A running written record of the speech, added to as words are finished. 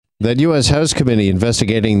That U.S. House committee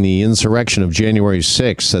investigating the insurrection of January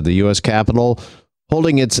 6th at the U.S. Capitol,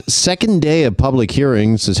 holding its second day of public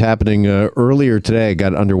hearings, is happening earlier today,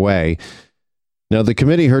 got underway. Now, the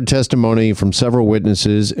committee heard testimony from several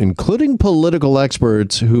witnesses, including political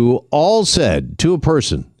experts, who all said, to a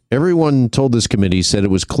person, everyone told this committee, said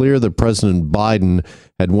it was clear that President Biden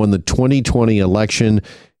had won the 2020 election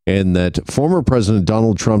and that former President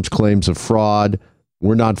Donald Trump's claims of fraud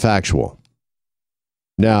were not factual.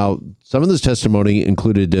 Now, some of this testimony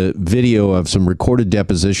included a video of some recorded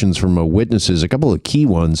depositions from witnesses, a couple of key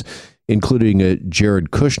ones, including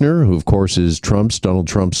Jared Kushner, who, of course, is Donald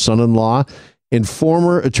Trump's son-in-law, and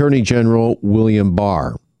former Attorney General William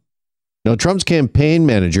Barr. Now, Trump's campaign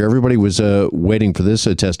manager, everybody was waiting for this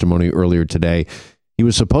testimony earlier today. He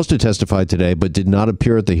was supposed to testify today, but did not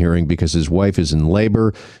appear at the hearing because his wife is in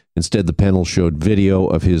labor. Instead, the panel showed video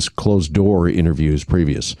of his closed-door interviews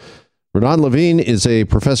previous. Renan Levine is a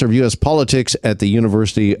professor of U.S. politics at the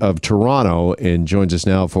University of Toronto and joins us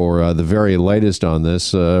now for the very latest on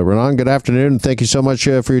this. Renan, good afternoon. Thank you so much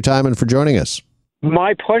for your time and for joining us.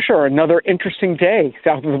 My pleasure. Another interesting day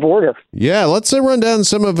south of the border. Yeah, let's run down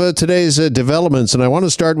some of today's developments. And I want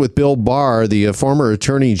to start with Bill Barr, the former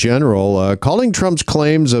attorney general, calling Trump's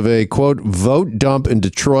claims of a, quote, vote dump in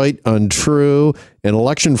Detroit untrue and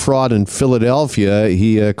election fraud in Philadelphia.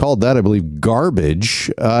 He called that, I believe,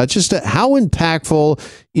 garbage. Just how impactful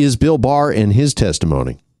is Bill Barr and his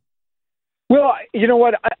testimony? Well, you know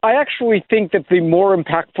what? I actually think that the more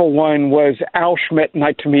impactful one was Al Schmidt,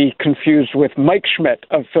 not to be confused with Mike Schmidt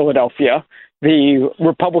of Philadelphia, the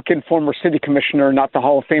Republican former city commissioner, not the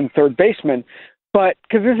Hall of Fame third baseman. But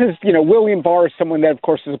because this is, William Barr is someone that, of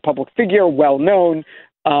course, is a public figure, well known.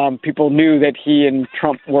 People knew that he and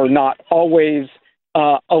Trump were not always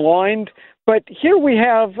aligned. But here we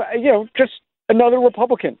have, just another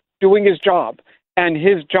Republican doing his job. And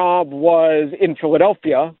his job was in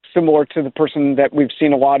Philadelphia, similar to the person that we've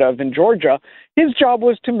seen a lot of in Georgia. His job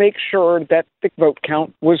was to make sure that the vote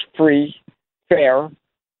count was free, fair,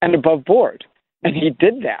 and above board. And he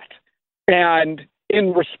did that. And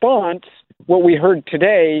in response, what we heard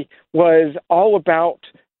today was all about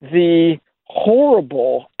the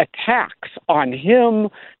horrible attacks on him,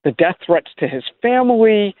 the death threats to his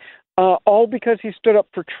family, all because he stood up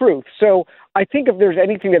for truth. So I think if there's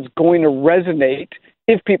anything that's going to resonate,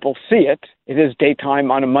 if people see it, it is daytime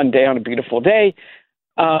on a Monday on a beautiful day.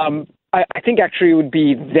 I think actually it would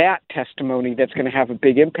be that testimony that's going to have a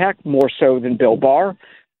big impact, more so than Bill Barr.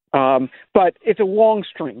 But it's a long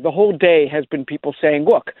string. The whole day has been people saying,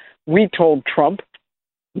 look, we told Trump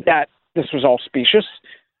that this was all specious.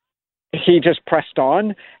 He just pressed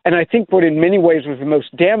on. And I think what in many ways was the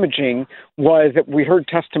most damaging was that we heard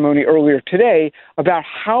testimony earlier today about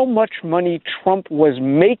how much money Trump was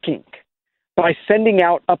making by sending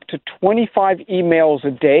out up to 25 emails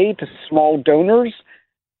a day to small donors.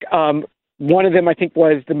 One of them, I think,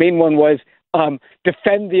 the main one was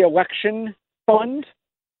defend the election fund.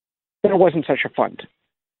 But it wasn't such a fund.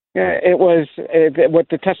 It was what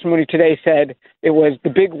the testimony today said. It was the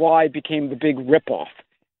big lie became the big ripoff.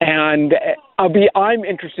 And I'm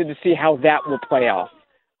interested to see how that will play out,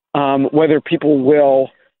 whether people will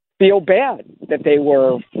feel bad that they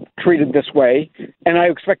were treated this way. And I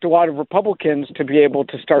expect a lot of Republicans to be able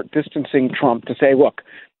to start distancing Trump to say, look,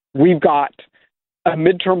 we've got a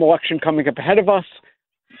midterm election coming up ahead of us.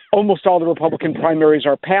 Almost all the Republican primaries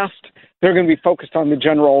are passed. They're going to be focused on the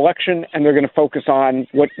general election, and they're going to focus on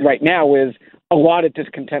what right now is a lot of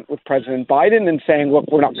discontent with President Biden and saying, look,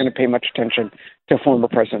 we're not going to pay much attention to former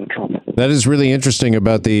President Trump. That is really interesting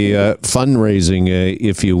about the fundraising,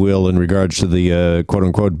 if you will, in regards to the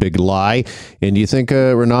quote-unquote big lie. And do you think,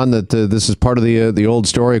 Renan, that this is part of the old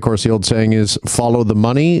story? Of course, the old saying is follow the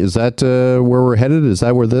money. Is that where we're headed? Is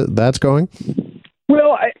that where that's going?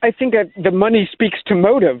 Well, I think that the money speaks to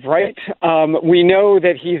motive, right? We know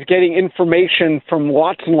that he's getting information from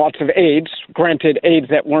lots and lots of aides, granted aides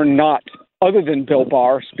that were not other than Bill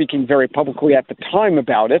Barr speaking very publicly at the time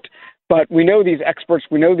about it. But we know these experts,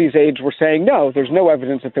 we know these aides were saying, no, there's no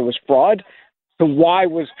evidence that there was fraud. So why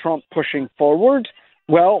was Trump pushing forward?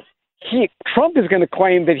 Well, Trump is going to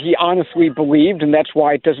claim that he honestly believed, and that's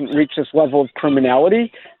why it doesn't reach this level of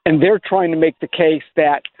criminality. And they're trying to make the case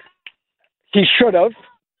that he should have,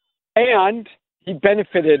 and he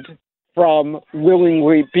benefited from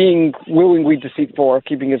being willingly deceitful or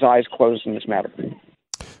keeping his eyes closed in this matter.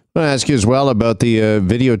 I want to ask you as well about the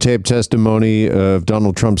videotape testimony of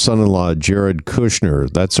Donald Trump's son-in-law, Jared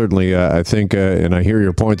Kushner. That's certainly, I think, and I hear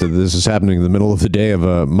your point that this is happening in the middle of the day of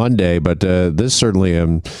Monday, but this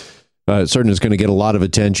certainly certainly is going to get a lot of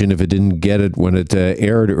attention if it didn't get it when it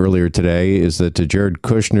aired earlier today, is that Jared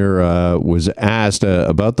Kushner was asked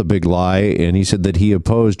about the big lie, and he said that he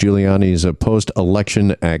opposed Giuliani's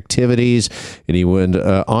post-election activities, and he went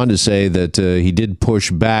on to say that he did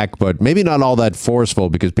push back, but maybe not all that forceful,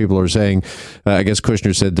 because people are saying, I guess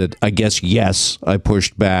Kushner said that, I guess, yes, I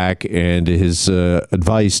pushed back, and his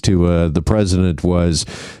advice to the president was,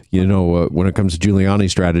 when it comes to Giuliani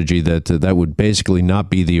strategy, that would basically not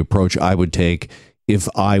be the approach I would take if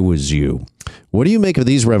I was you. What do you make of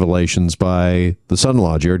these revelations by the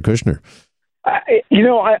son-in-law, Jared Kushner?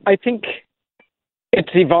 I think it's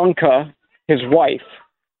Ivanka, his wife,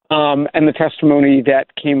 and the testimony that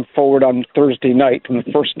came forward on Thursday night, on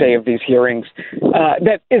the first day of these hearings,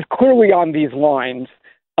 that is clearly on these lines.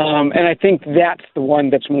 And I think that's the one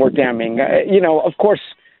that's more damning. Of course,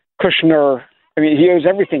 Kushner, he owes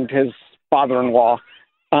everything to his father-in-law.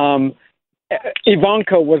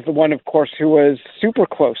 Ivanka was the one, of course, who was super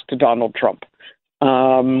close to Donald Trump.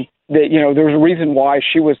 There was a reason why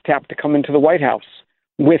she was tapped to come into the White House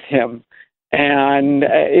with him. And,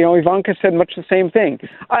 Ivanka said much the same thing.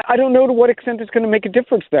 I don't know to what extent it's going to make a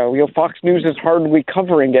difference, though. Fox News is hardly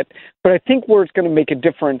covering it. But I think where it's going to make a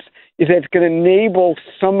difference is that it's going to enable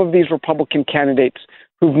some of these Republican candidates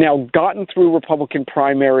who've now gotten through Republican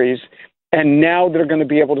primaries, and now they're going to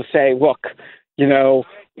be able to say, look,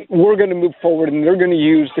 we're going to move forward, and they're going to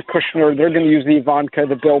use the Kushner, they're going to use the Ivanka,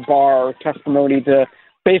 the Bill Barr testimony to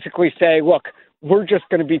basically say, look, we're just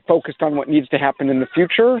going to be focused on what needs to happen in the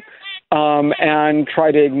future, and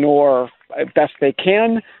try to ignore as best they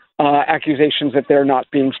can accusations that they're not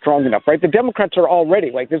being strong enough, right? The Democrats are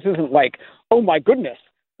already, this isn't like, oh my goodness,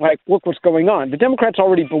 look what's going on. The Democrats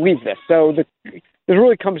already believe this. So this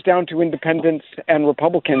really comes down to independents and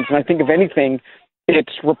Republicans. And I think, if anything,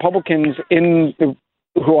 it's Republicans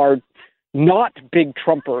who are not big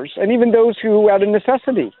Trumpers, and even those who, out of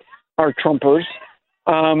necessity, are Trumpers,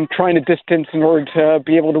 trying to distance in order to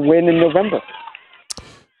be able to win in November.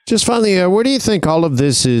 Just finally, where do you think all of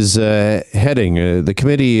this is heading? The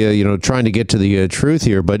committee, trying to get to the truth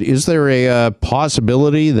here, but is there a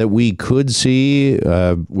possibility that we could see,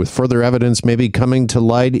 with further evidence maybe coming to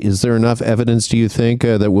light, is there enough evidence, do you think,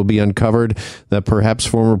 that will be uncovered that perhaps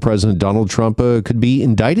former President Donald Trump could be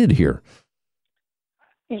indicted here?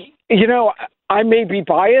 I may be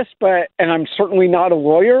biased, and I'm certainly not a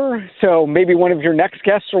lawyer, so maybe one of your next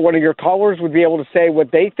guests or one of your callers would be able to say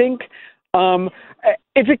what they think.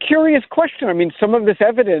 It's a curious question. Some of this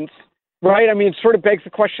evidence, right? It sort of begs the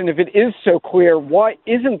question, if it is so clear, why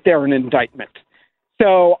isn't there an indictment?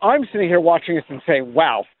 So I'm sitting here watching this and saying,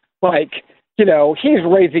 wow, he's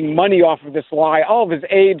raising money off of this lie. All of his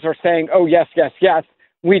aides are saying, oh, yes, yes, yes.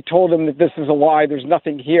 We told him that this is a lie. There's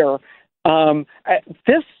nothing here.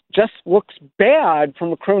 This just looks bad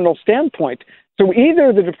from a criminal standpoint. So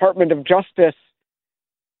either the Department of Justice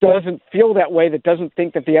doesn't feel that way, that doesn't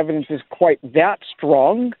think that the evidence is quite that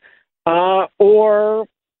strong, or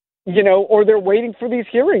they're waiting for these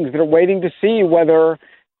hearings. They're waiting to see whether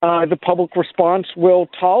the public response will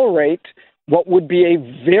tolerate what would be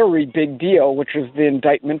a very big deal, which is the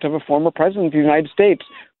indictment of a former president of the United States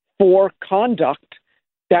for conduct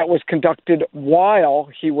that was conducted while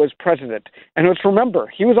he was president. And let's remember,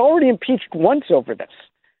 he was already impeached once over this.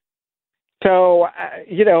 So,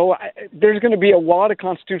 there's going to be a lot of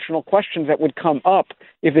constitutional questions that would come up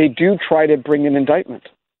if they do try to bring an indictment.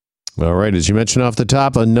 All right. As you mentioned off the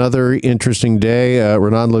top, another interesting day.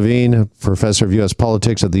 Renan Levine, professor of U.S.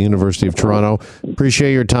 politics at the University of Toronto.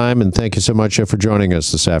 Appreciate your time, and thank you so much for joining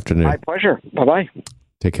us this afternoon. My pleasure. Bye-bye.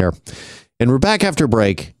 Take care. And we're back after a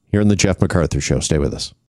break here on the Jeff MacArthur Show. Stay with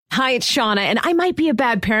us. Hi, it's Shauna, and I might be a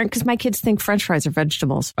bad parent because my kids think French fries are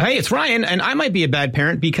vegetables. Hey, it's Ryan, and I might be a bad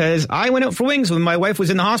parent because I went out for wings when my wife was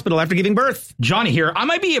in the hospital after giving birth. Johnny here. I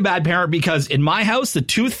might be a bad parent because in my house, the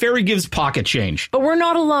tooth fairy gives pocket change. But we're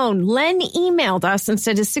not alone. Len emailed us and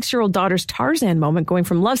said his 6-year-old daughter's Tarzan moment going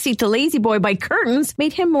from love seat to lazy boy by curtains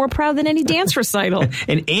made him more proud than any dance recital.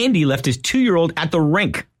 And Andy left his 2-year-old at the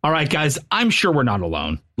rink. All right, guys, I'm sure we're not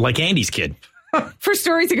alone. Like Andy's kid. For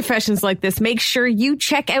stories and confessions like this, make sure you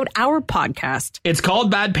check out our podcast. It's called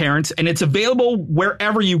Bad Parents, and it's available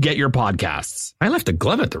wherever you get your podcasts. I left a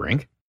glove at the rink.